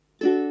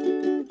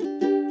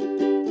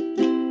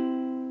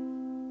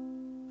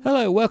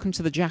Hello, welcome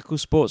to the Jackal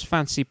Sports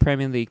Fantasy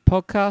Premier League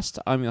podcast.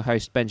 I'm your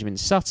host, Benjamin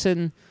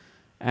Sutton,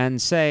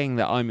 and saying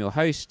that I'm your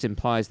host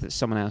implies that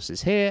someone else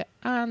is here,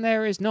 and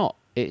there is not.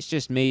 It's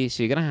just me,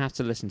 so you're going to have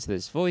to listen to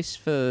this voice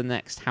for the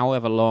next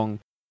however long,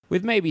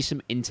 with maybe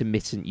some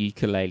intermittent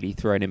ukulele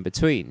thrown in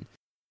between.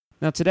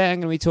 Now today I'm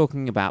going to be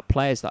talking about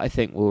players that I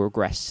think will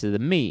regress to the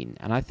mean,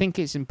 and I think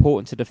it's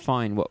important to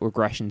define what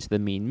regression to the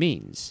mean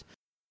means.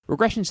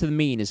 Regression to the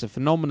mean is a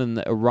phenomenon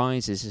that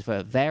arises if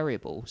a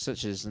variable,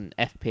 such as an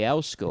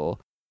FPL score,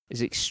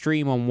 is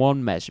extreme on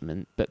one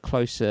measurement but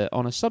closer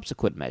on a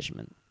subsequent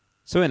measurement.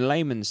 So in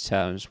layman's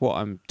terms, what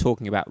I'm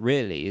talking about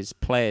really is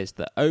players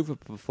that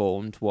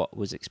overperformed what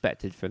was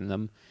expected from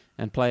them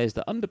and players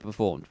that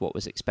underperformed what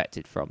was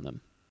expected from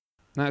them.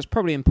 Now it's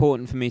probably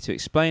important for me to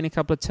explain a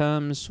couple of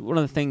terms. One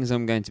of the things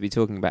I'm going to be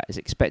talking about is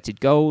expected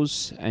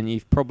goals, and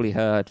you've probably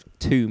heard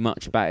too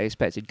much about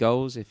expected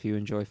goals if you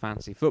enjoy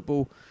fantasy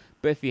football.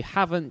 But if you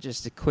haven't,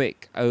 just a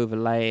quick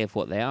overlay of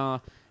what they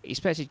are.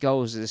 Expected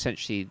goals is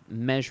essentially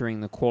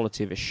measuring the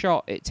quality of a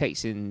shot. It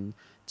takes into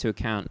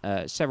account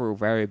several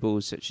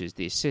variables such as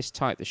the assist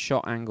type, the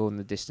shot angle, and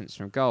the distance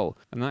from goal.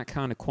 And that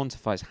kind of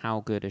quantifies how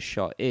good a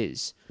shot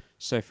is.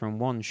 So from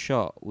one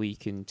shot, we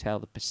can tell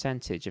the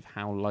percentage of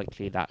how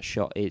likely that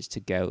shot is to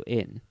go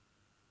in.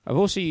 I've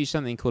also used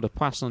something called a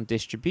Poisson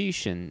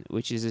distribution,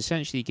 which is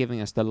essentially giving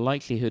us the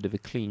likelihood of a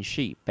clean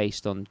sheet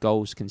based on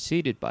goals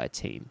conceded by a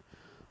team.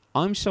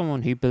 I'm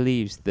someone who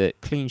believes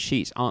that clean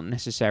sheets aren't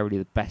necessarily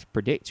the best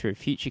predictor of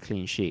future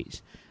clean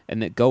sheets,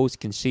 and that goals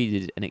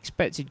conceded and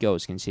expected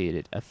goals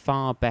conceded are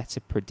far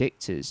better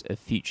predictors of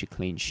future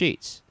clean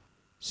sheets.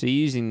 So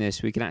using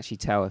this, we can actually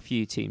tell a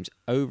few teams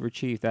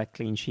overachieved their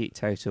clean sheet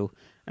total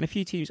and a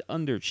few teams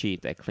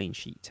underachieved their clean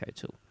sheet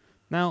total.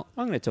 Now,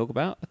 I'm going to talk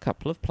about a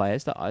couple of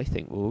players that I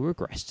think will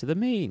regress to the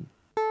mean.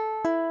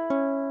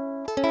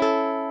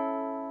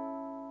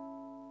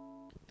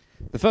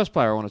 The first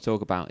player I want to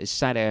talk about is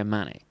Sadio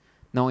Mane.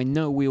 Now, I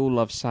know we all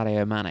love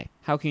Sadio Mane.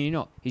 How can you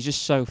not? He's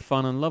just so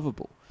fun and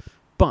lovable.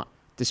 But,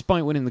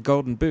 despite winning the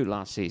Golden Boot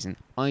last season,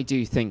 I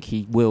do think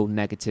he will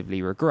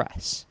negatively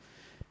regress.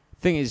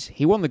 Thing is,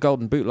 he won the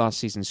Golden Boot last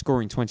season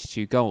scoring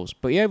 22 goals,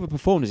 but he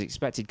overperformed his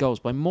expected goals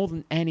by more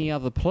than any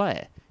other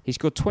player. He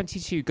scored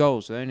 22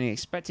 goals with only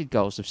expected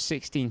goals of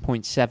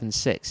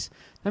 16.76.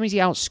 That means he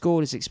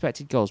outscored his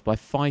expected goals by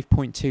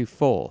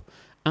 5.24,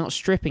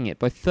 outstripping it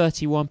by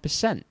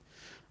 31%.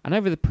 And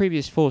over the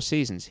previous 4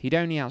 seasons, he'd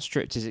only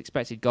outstripped his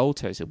expected goal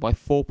total by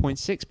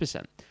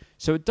 4.6%.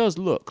 So it does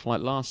look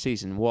like last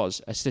season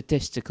was a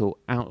statistical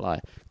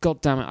outlier.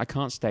 God damn it, I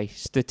can't stay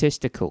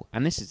statistical.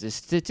 And this is a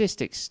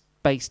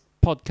statistics-based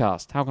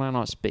podcast. How can I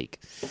not speak?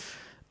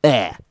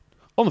 There.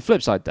 On the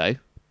flip side, though,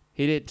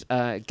 he did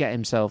get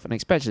himself an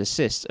expected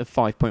assist of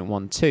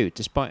 5.12,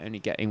 despite only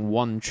getting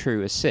 1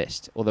 true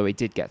assist, although he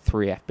did get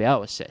 3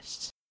 FPL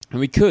assists. And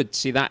we could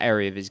see that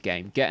area of his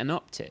game get an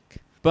uptick.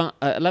 But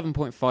at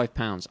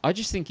 £11.5, I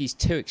just think he's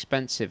too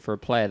expensive for a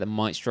player that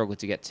might struggle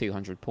to get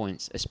 200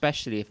 points,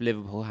 especially if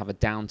Liverpool have a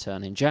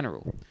downturn in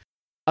general.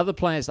 Other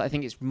players that I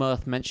think it's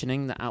worth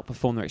mentioning that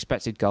outperform their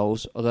expected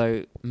goals,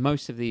 although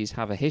most of these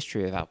have a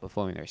history of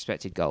outperforming their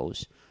expected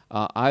goals,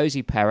 are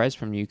Ayoze Perez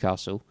from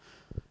Newcastle,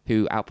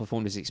 who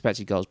outperformed his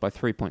expected goals by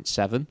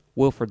 3.7.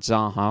 Wilfried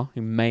Zaha,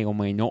 who may or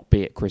may not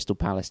be at Crystal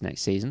Palace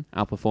next season,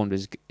 outperformed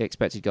his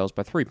expected goals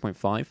by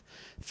 3.5.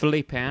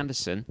 Felipe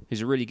Anderson,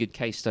 who's a really good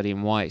case study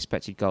in why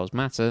expected goals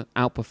matter,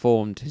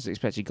 outperformed his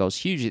expected goals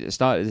hugely at the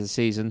start of the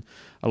season.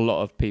 A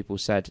lot of people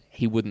said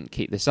he wouldn't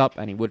keep this up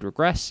and he would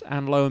regress,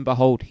 and lo and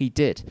behold, he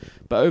did.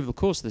 But over the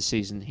course of the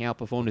season, he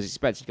outperformed his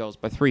expected goals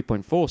by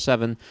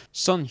 3.47.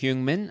 Son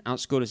Heung-min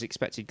outscored his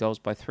expected goals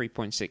by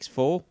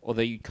 3.64,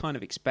 although you kind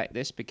of expect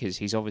this because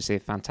he's obviously a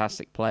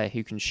fantastic player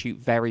who can shoot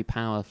very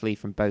powerfully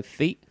from both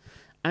feet.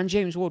 And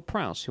James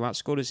Ward-Prowse, who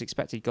outscored his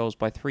expected goals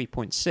by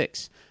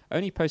 3.6,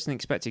 only posting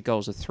expected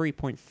goals of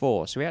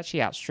 3.4, so he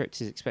actually outstripped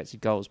his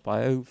expected goals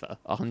by over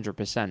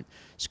 100%,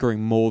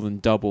 scoring more than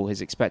double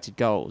his expected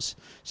goals.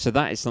 So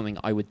that is something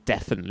I would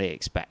definitely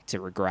expect to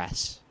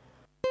regress.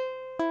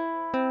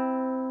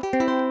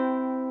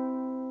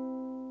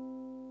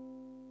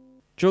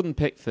 Jordan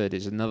Pickford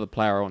is another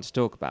player I want to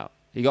talk about.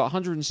 He got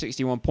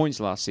 161 points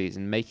last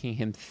season, making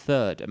him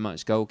third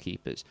amongst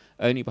goalkeepers,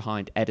 only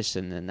behind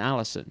Ederson and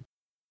Alisson.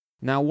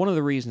 Now, one of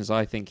the reasons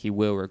I think he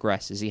will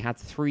regress is he had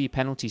 3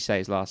 penalty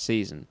saves last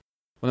season,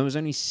 when there was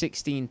only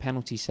 16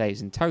 penalty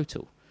saves in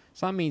total.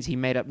 So that means he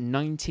made up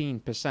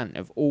 19%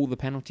 of all the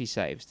penalty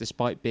saves,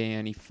 despite being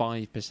only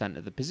 5%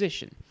 of the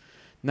position.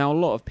 Now, a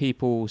lot of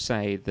people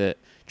say that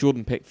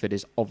Jordan Pickford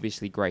is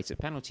obviously great at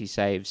penalty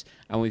saves,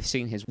 and we've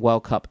seen his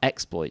World Cup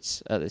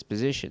exploits at this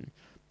position.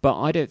 But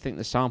I don't think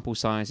the sample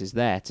size is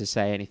there to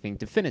say anything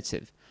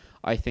definitive.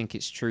 I think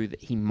it's true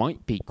that he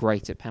might be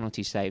great at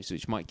penalty saves,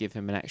 which might give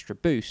him an extra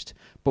boost,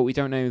 but we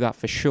don't know that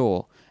for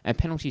sure. And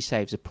penalty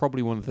saves are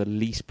probably one of the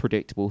least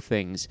predictable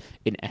things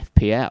in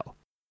FPL.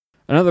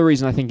 Another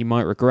reason I think he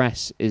might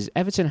regress is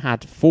Everton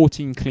had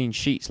 14 clean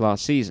sheets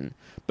last season,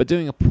 but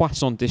doing a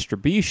Poisson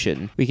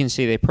distribution, we can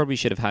see they probably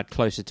should have had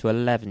closer to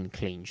 11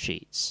 clean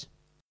sheets.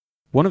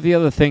 One of the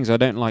other things I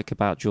don't like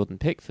about Jordan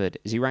Pickford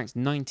is he ranked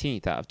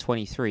 19th out of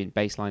 23 in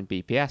baseline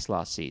BPS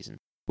last season,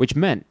 which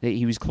meant that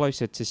he was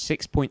closer to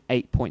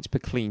 6.8 points per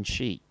clean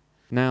sheet.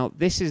 Now,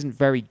 this isn't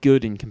very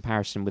good in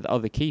comparison with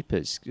other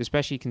keepers,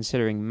 especially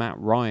considering Matt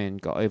Ryan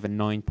got over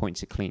 9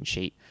 points a clean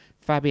sheet.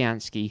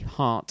 Fabianski,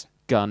 Hart,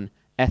 Gunn,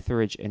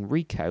 Etheridge and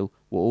Rico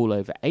were all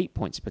over 8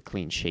 points per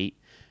clean sheet,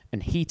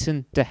 and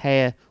Heaton, De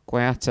Gea,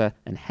 Guaita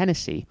and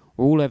Hennessy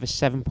were all over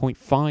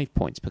 7.5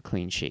 points per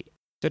clean sheet.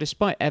 So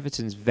despite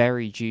Everton's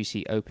very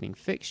juicy opening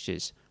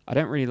fixtures, I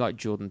don't really like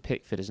Jordan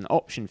Pickford as an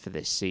option for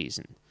this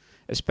season,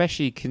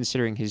 especially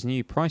considering his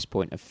new price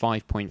point of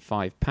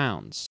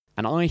 £5.5.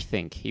 And I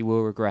think he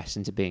will regress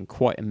into being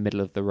quite a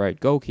middle-of-the-road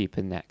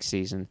goalkeeper next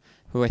season,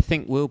 who I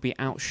think will be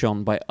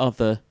outshone by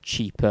other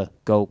cheaper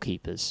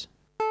goalkeepers.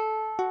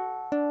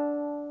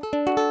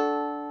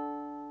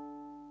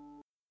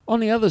 On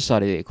the other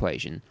side of the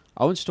equation,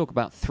 I want to talk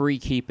about 3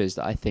 keepers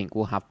that I think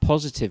will have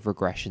positive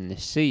regression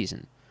this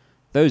season.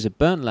 Those are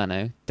Bernd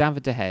Leno,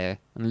 David De Gea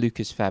and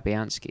Lucas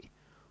Fabianski.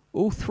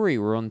 All 3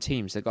 were on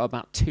teams that got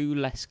about 2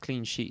 less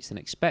clean sheets than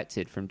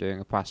expected from doing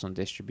a pass on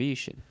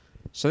distribution.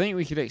 So I think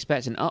we could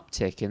expect an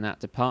uptick in that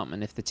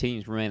department if the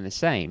teams remain the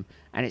same,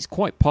 and it's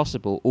quite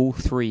possible all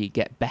 3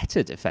 get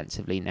better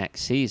defensively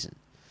next season.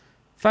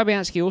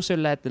 Fabianski also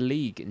led the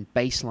league in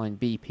baseline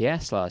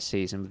BPS last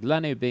season, with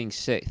Leno being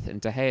 6th and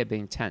De Gea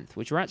being 10th,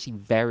 which were actually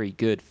very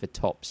good for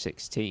top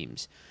 6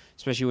 teams,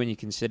 especially when you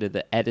consider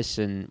that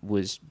Edison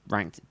was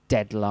ranked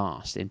dead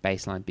last in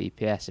baseline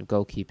BPS of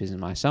goalkeepers in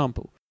my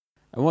sample.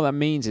 And what that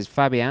means is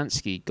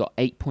Fabianski got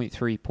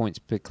 8.3 points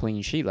per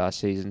clean sheet last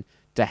season,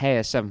 De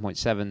Gea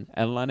 7.7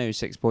 and Leno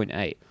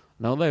 6.8.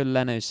 And although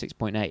Leno's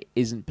 6.8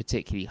 isn't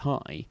particularly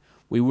high,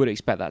 we would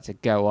expect that to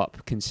go up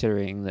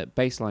considering that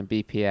baseline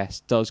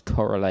BPS does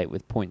correlate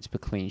with points per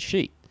clean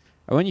sheet.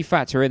 And when you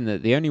factor in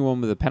that the only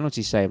one with a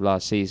penalty save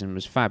last season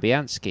was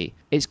Fabianski,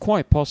 it's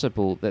quite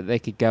possible that they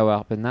could go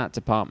up in that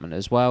department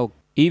as well.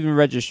 Even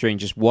registering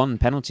just 1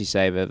 penalty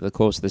save over the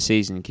course of the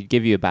season could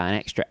give you about an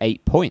extra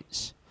 8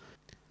 points.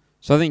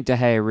 So I think De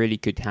Gea really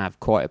could have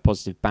quite a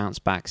positive bounce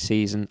back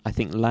season. I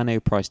think Leno,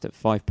 priced at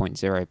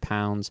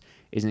 £5.0,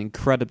 is an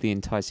incredibly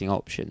enticing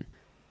option.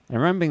 And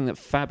remembering that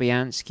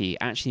Fabianski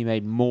actually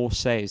made more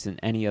saves than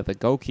any other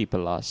goalkeeper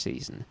last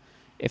season,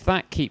 if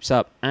that keeps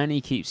up and he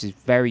keeps his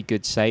very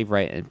good save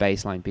rate and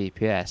baseline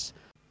BPS,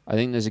 I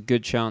think there's a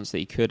good chance that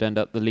he could end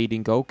up the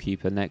leading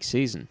goalkeeper next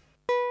season.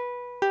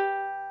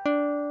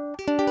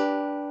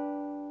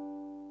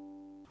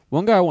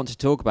 One guy I want to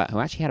talk about who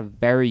actually had a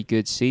very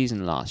good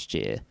season last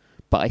year,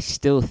 but I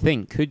still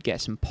think could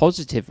get some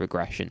positive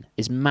regression,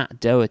 is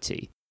Matt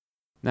Doherty.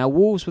 Now,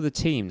 Wolves were the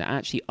team that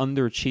actually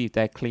underachieved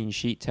their clean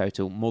sheet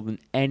total more than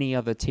any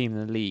other team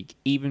in the league,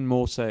 even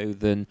more so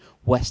than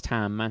West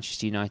Ham,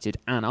 Manchester United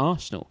and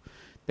Arsenal.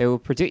 They were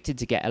predicted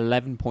to get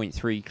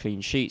 11.3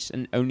 clean sheets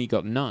and only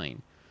got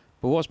 9.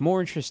 But what's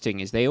more interesting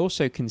is they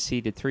also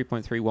conceded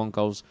 3.31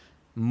 goals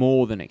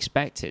more than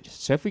expected.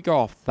 So if we go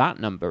off that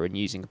number and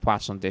using a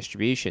pass on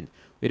distribution,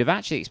 we'd have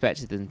actually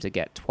expected them to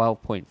get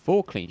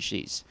 12.4 clean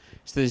sheets.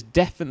 So there's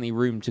definitely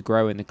room to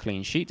grow in the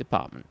clean sheet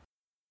department.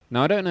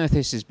 Now, I don't know if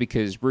this is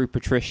because Rui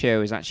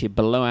Patricio is actually a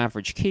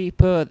below-average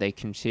keeper, they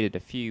conceded a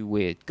few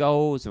weird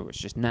goals, or it's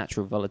just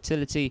natural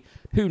volatility,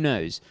 who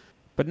knows.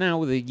 But now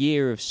with a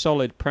year of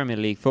solid Premier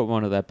League football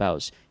under their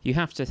belts, you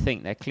have to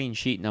think their clean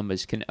sheet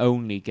numbers can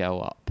only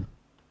go up.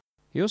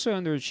 He also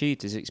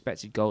underachieved his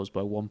expected goals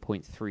by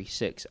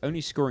 1.36,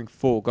 only scoring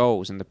 4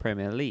 goals in the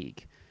Premier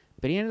League.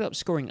 But he ended up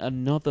scoring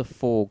another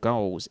 4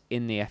 goals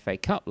in the FA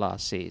Cup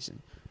last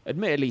season.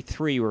 Admittedly,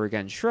 3 were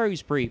against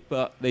Shrewsbury,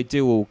 but they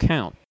do all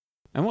count.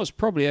 And what's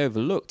probably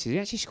overlooked is he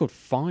actually scored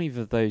 5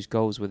 of those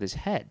goals with his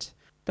head.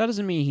 That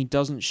doesn't mean he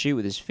doesn't shoot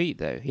with his feet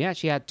though. He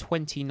actually had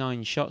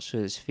 29 shots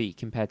with his feet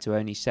compared to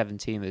only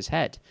 17 with his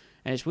head.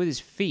 And it's with his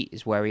feet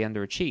is where he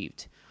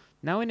underachieved.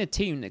 Now in a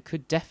team that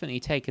could definitely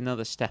take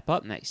another step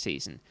up next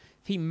season,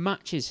 if he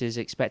matches his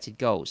expected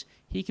goals,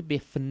 he could be a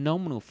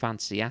phenomenal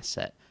fantasy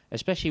asset,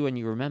 especially when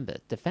you remember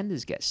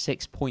defenders get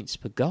 6 points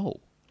per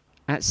goal.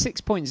 At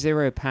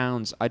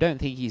 £6.0, I don't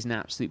think he's an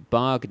absolute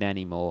bargain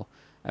anymore.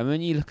 And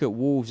when you look at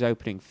Wolves'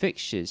 opening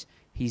fixtures,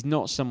 he's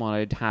not someone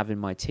I'd have in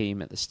my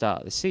team at the start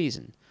of the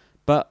season.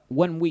 But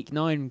when Week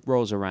 9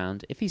 rolls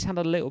around, if he's had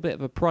a little bit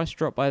of a price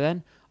drop by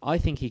then, I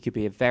think he could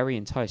be a very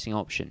enticing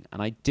option,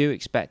 and I do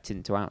expect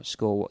him to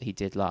outscore what he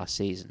did last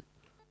season.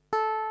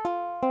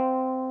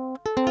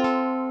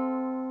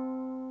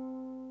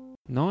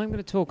 Now I'm going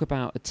to talk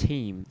about a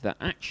team that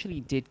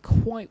actually did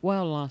quite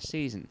well last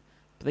season,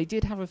 but they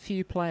did have a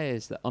few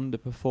players that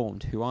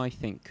underperformed who I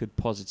think could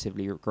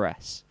positively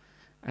regress.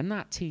 And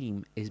that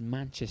team is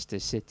Manchester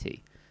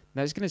City.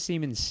 Now, it's going to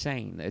seem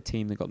insane that a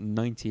team that got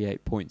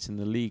 98 points in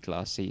the league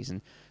last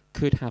season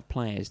could have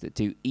players that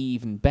do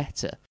even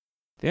better.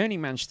 The only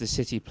Manchester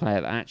City player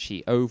that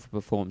actually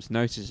overperformed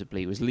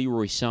noticeably was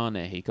Leroy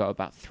Sané, who got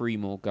about 3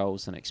 more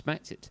goals than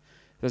expected.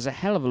 There's a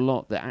hell of a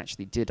lot that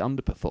actually did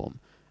underperform.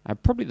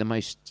 And probably the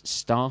most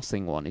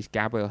startling one is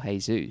Gabriel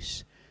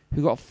Jesus,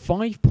 who got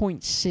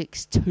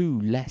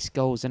 5.62 less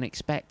goals than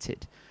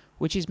expected,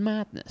 which is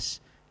madness.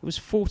 It was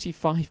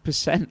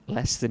 45%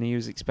 less than he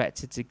was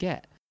expected to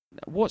get.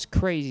 What's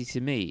crazy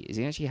to me is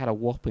he actually had a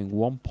whopping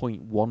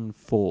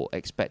 1.14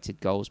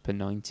 expected goals per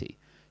 90.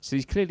 So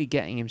he's clearly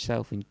getting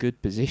himself in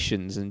good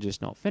positions and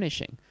just not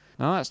finishing.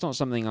 Now that's not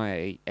something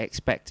I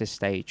expect to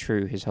stay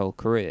true his whole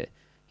career.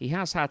 He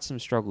has had some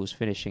struggles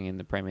finishing in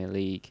the Premier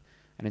League,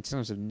 and in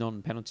terms of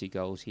non-penalty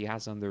goals, he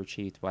has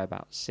underachieved by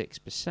about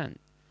 6%.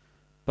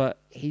 But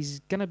he's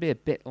going to be a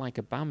bit like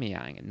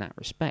Aubameyang in that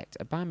respect.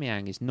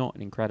 Aubameyang is not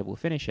an incredible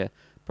finisher,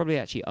 probably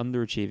actually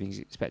underachieving his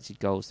expected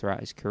goals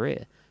throughout his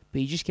career.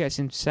 But he just gets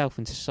himself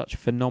into such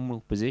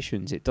phenomenal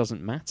positions, it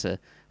doesn't matter,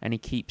 and he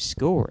keeps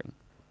scoring.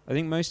 I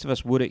think most of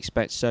us would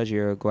expect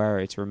Sergio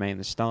Aguero to remain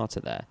the starter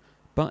there,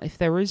 but if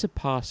there is a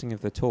passing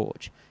of the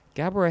torch,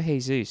 Gabriel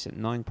Jesus at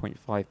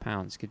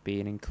 £9.5 could be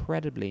an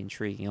incredibly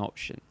intriguing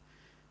option.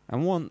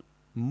 And one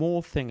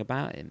more thing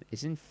about him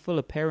is in full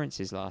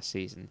appearances last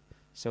season,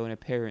 so in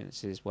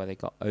appearances where they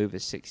got over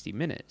 60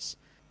 minutes,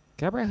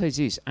 Gabriel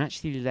Jesus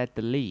actually led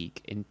the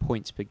league in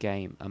points per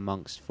game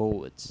amongst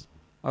forwards.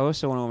 I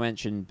also want to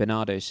mention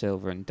Bernardo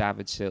Silva and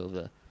David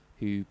Silva,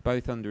 who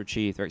both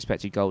underachieved their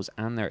expected goals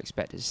and their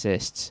expected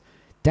assists.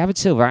 David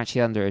Silva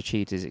actually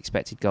underachieved his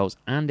expected goals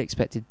and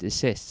expected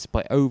assists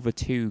by over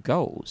 2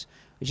 goals,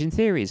 which in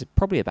theory is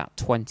probably about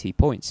 20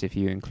 points if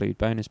you include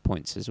bonus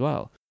points as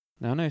well.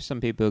 Now I know some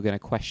people are going to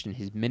question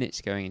his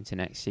minutes going into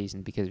next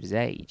season because of his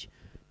age,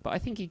 but I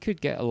think he could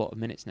get a lot of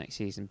minutes next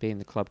season being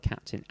the club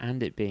captain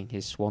and it being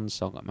his swan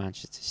song at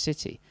Manchester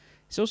City.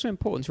 It's also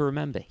important to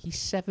remember he's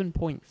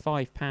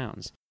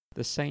 £7.5,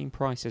 the same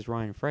price as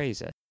Ryan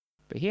Fraser,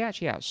 but he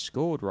actually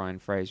outscored Ryan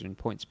Fraser in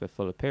points per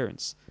full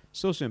appearance.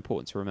 It's also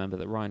important to remember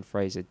that Ryan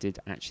Fraser did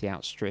actually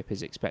outstrip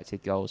his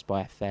expected goals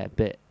by a fair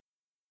bit.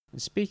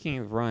 And speaking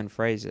of Ryan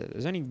Fraser,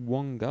 there's only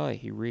one guy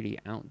who really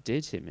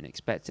outdid him in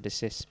expected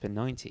assists per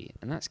 90,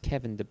 and that's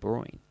Kevin De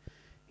Bruyne,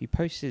 who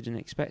posted an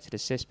expected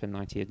assist per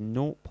 90 of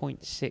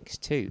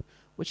 0.62,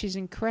 which is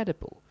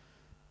incredible.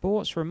 But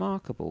what's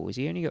remarkable is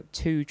he only got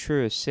 2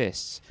 true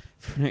assists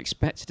for an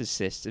expected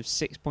assist of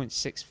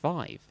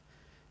 6.65.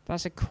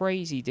 That's a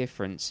crazy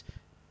difference,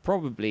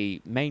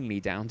 probably mainly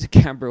down to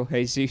Gabriel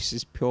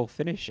Jesus' pure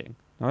finishing.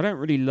 Now, I don't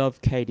really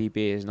love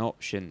KDB as an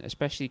option,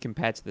 especially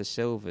compared to the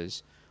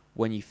Silvers,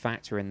 when you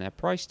factor in their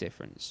price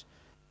difference.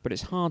 But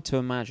it's hard to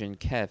imagine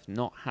Kev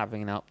not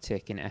having an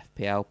uptick in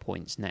FPL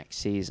points next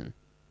season.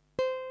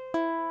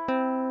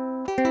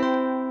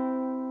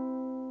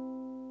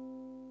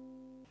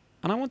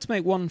 And I want to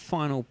make one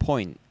final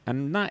point,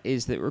 and that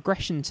is that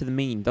regression to the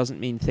mean doesn't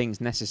mean things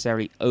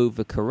necessarily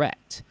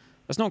overcorrect.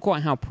 That's not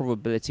quite how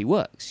probability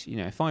works. You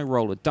know, if I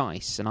roll a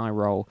dice and I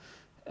roll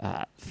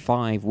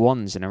 5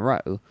 ones in a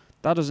row,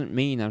 that doesn't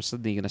mean I'm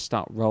suddenly going to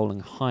start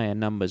rolling higher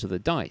numbers with the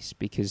dice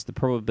because the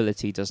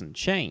probability doesn't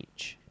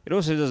change. It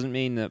also doesn't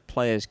mean that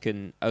players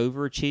can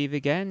overachieve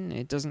again.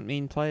 It doesn't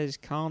mean players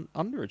can't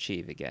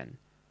underachieve again.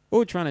 All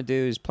we're trying to do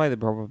is play the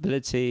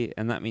probability,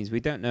 and that means we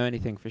don't know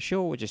anything for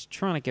sure. We're just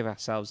trying to give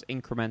ourselves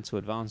incremental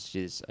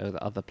advantages over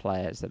other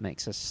players that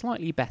makes us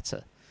slightly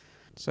better.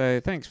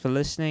 So thanks for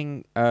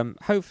listening.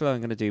 Hopefully I'm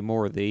going to do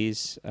more of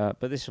these,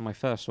 but this is my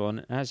first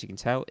one. As you can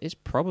tell, it's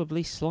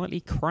probably slightly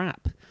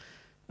crap.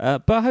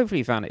 But hopefully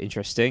you found it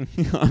interesting.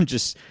 I'm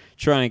just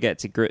trying to get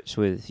to grips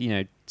with,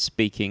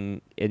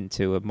 speaking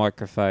into a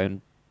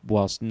microphone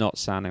whilst not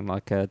sounding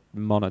like a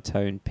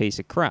monotone piece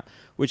of crap,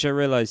 which I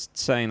realised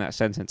saying that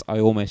sentence, I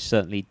almost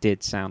certainly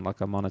did sound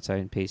like a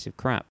monotone piece of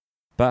crap.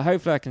 But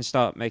hopefully I can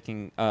start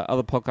making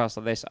other podcasts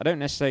like this. I don't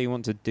necessarily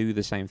want to do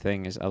the same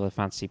thing as other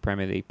Fantasy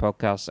Premier League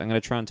podcasts. I'm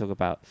going to try and talk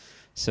about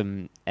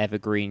some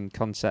evergreen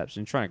concepts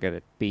and try and get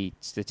it be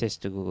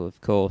statistical, of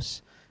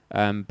course.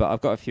 But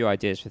I've got a few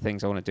ideas for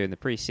things I want to do in the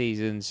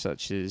pre-season,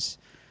 such as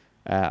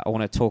I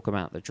want to talk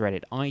about the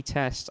dreaded eye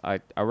test. I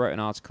wrote an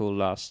article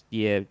last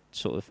year,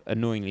 sort of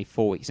annoyingly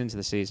 4 weeks into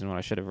the season when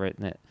I should have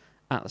written it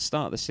at the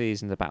start of the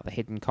season, about the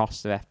hidden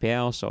costs of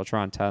FPL, so I'll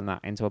try and turn that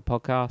into a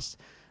podcast.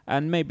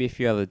 And maybe a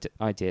few other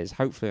ideas.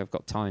 Hopefully I've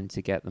got time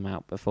to get them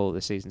out before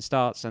the season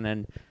starts, and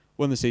then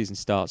when the season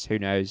starts, who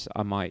knows,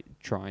 I might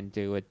try and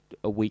do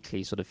a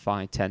weekly sort of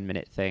 5-10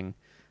 minute thing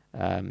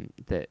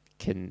that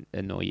can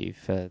annoy you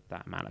for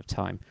that amount of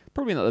time.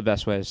 Probably not the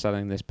best way of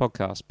selling this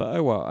podcast, but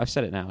oh well, I've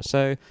said it now.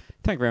 So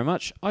thank you very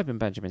much. I've been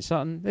Benjamin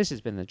Sutton. This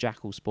has been the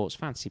Jackal Sports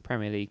Fantasy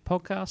Premier League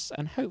podcast,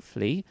 and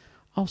hopefully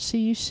I'll see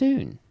you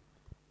soon.